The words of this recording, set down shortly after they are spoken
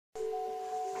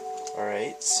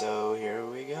Alright, so here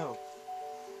we go.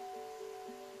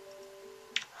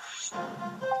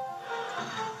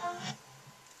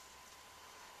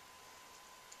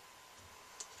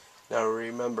 Now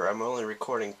remember, I'm only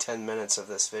recording 10 minutes of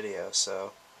this video,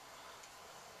 so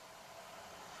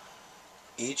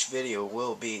each video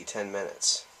will be 10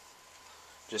 minutes.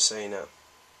 Just so you know.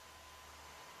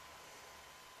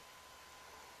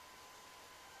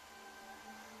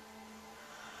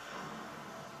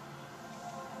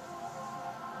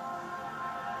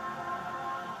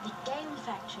 The Game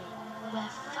Factory, where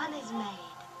fun is made.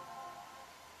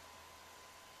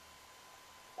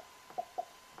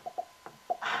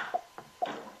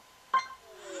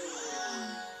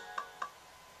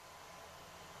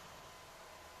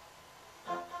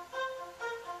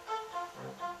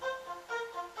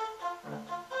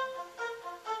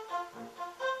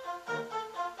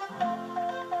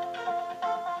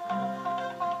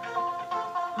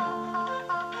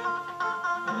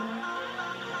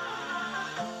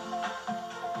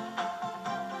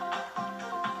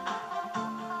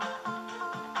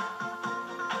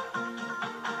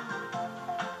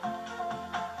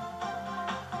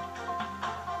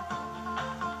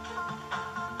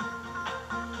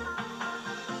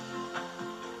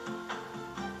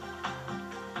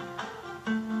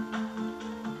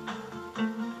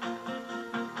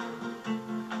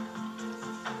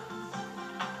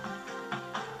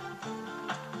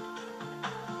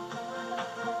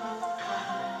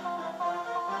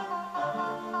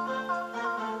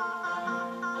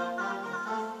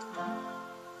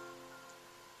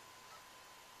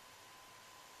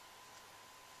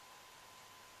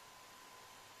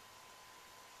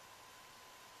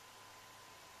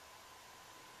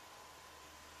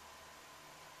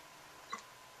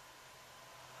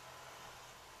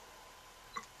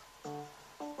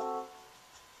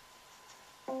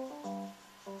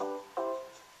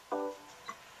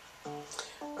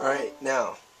 Alright,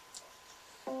 now,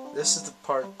 this is the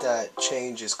part that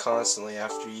changes constantly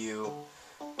after you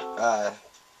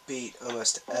beat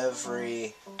almost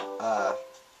every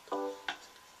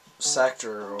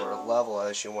sector or level,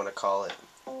 as you want to call it.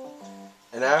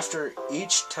 And after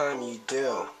each time you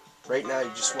do, right now you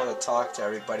just want to talk to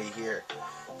everybody here,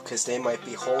 because they might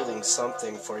be holding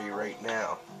something for you right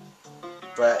now.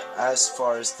 But as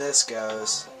far as this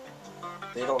goes,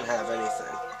 they don't have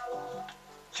anything.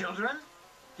 Children,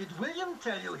 did William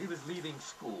tell you he was leaving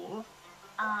school?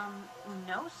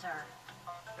 No, sir.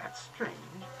 That's strange.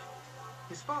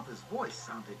 His father's voice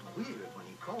sounded weird when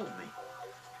he called me.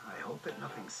 I hope that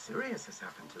nothing serious has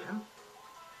happened to him.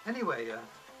 Anyway,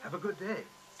 have a good day.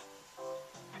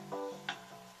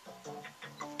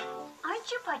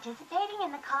 Aren't you participating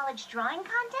in the college drawing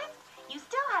contest? You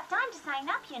still have time to sign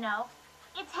up, you know.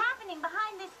 It's happening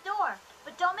behind this door,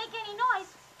 but don't make any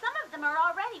noise. Some of them are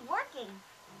already working.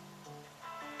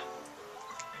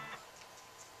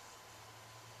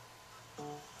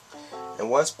 And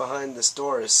what's behind this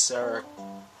door is Sarah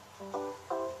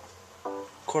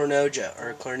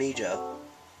Cornijo.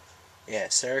 Yeah,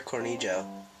 Sarah Cornijo.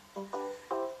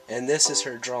 And this is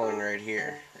her drawing right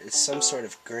here. It's some sort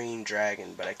of green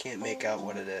dragon, but I can't make out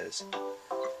what it is.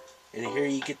 And here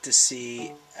you get to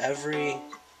see every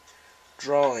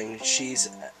drawing she's,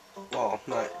 well,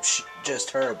 not just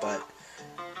her, but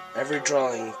every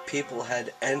drawing people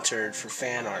had entered for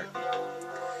fan art.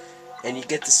 And you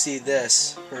get to see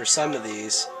this, or some of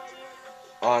these,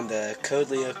 on the Code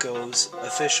Lyoko's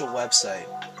official website.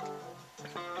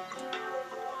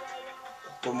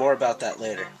 But more about that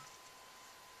later.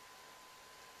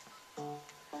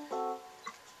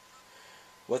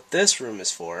 What this room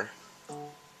is for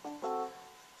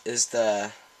is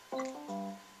the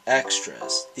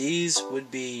extras. These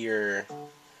would be your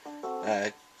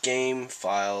game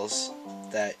files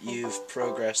that you've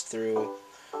progressed through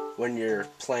when you're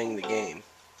playing the game,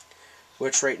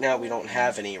 which right now we don't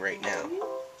have any right now.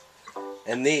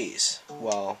 And these,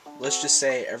 well, let's just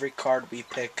say every card we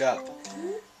pick up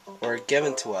or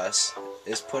given to us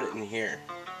is put in here.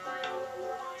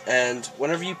 And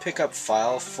whenever you pick up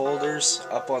file folders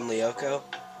up on Lyoko,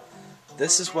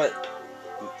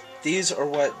 these are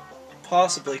what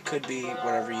possibly could be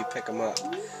whenever you pick them up.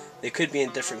 They could be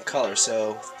in different colors,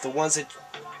 so the ones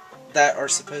that are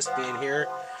supposed to be in here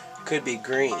could be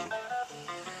green.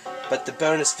 But the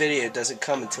bonus video doesn't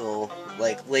come until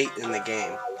like late in the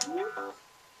game.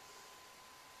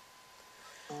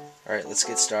 Alright, let's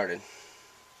get started.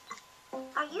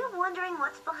 Are you wondering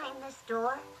what's behind this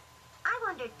door? I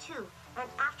wondered too, and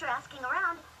after asking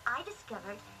around, I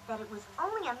discovered that it was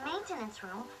only a maintenance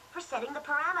room for setting the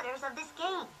parameters of this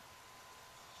game.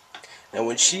 Now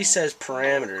when she says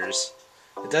parameters,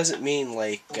 it doesn't mean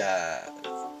like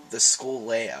the school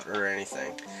layout or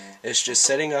anything. It's just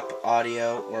setting up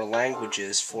audio or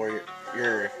languages for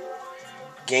your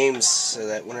games so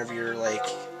that whenever you're like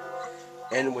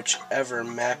in whichever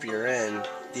map you're in,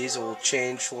 these will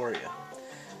change for you.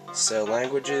 So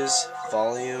languages,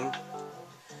 volume,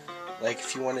 like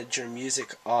if you wanted your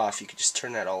music off, you could just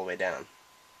turn that all the way down.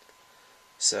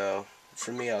 So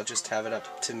for me, I'll just have it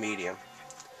up to medium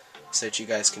so that you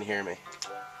guys can hear me.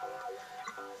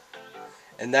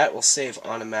 And that will save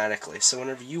automatically. So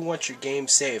whenever you want your game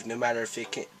saved, no matter if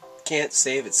it can't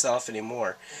save itself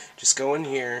anymore, just go in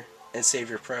here and save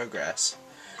your progress.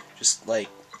 Just like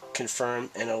confirm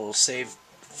and it will save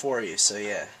for you. So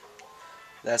yeah,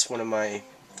 that's one of my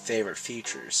favorite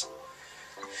features.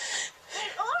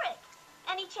 Hey, Ulrich,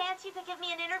 any chance you could give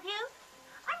me an interview?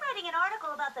 I'm writing an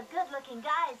article about the good-looking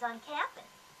guys on campus.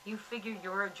 You figure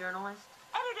you're a journalist?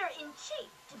 Editor-in-chief,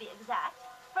 to be exact.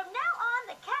 From now on,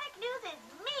 the Caddick News is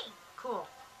me. Cool.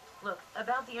 Look,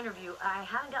 about the interview, I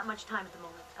haven't got much time at the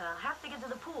moment. Have to get to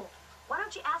the pool. Why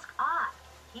don't you ask Odd?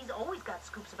 He's always got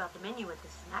scoops about the menu at the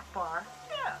snack bar.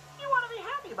 Yeah, you want to be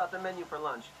happy about the menu for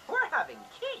lunch. We're having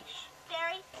quiche.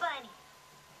 Very funny.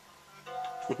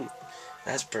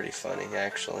 That's pretty funny,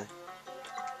 actually.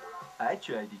 I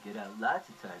tried to get out lots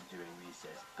of times during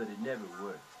recess, but it never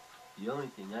worked. The only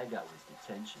thing I got was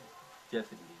detention.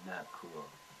 Definitely not cool.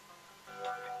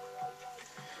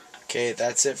 Okay,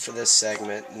 that's it for this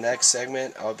segment. Next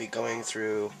segment, I'll be going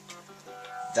through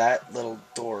that little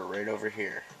door right over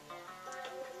here.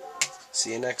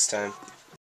 See you next time.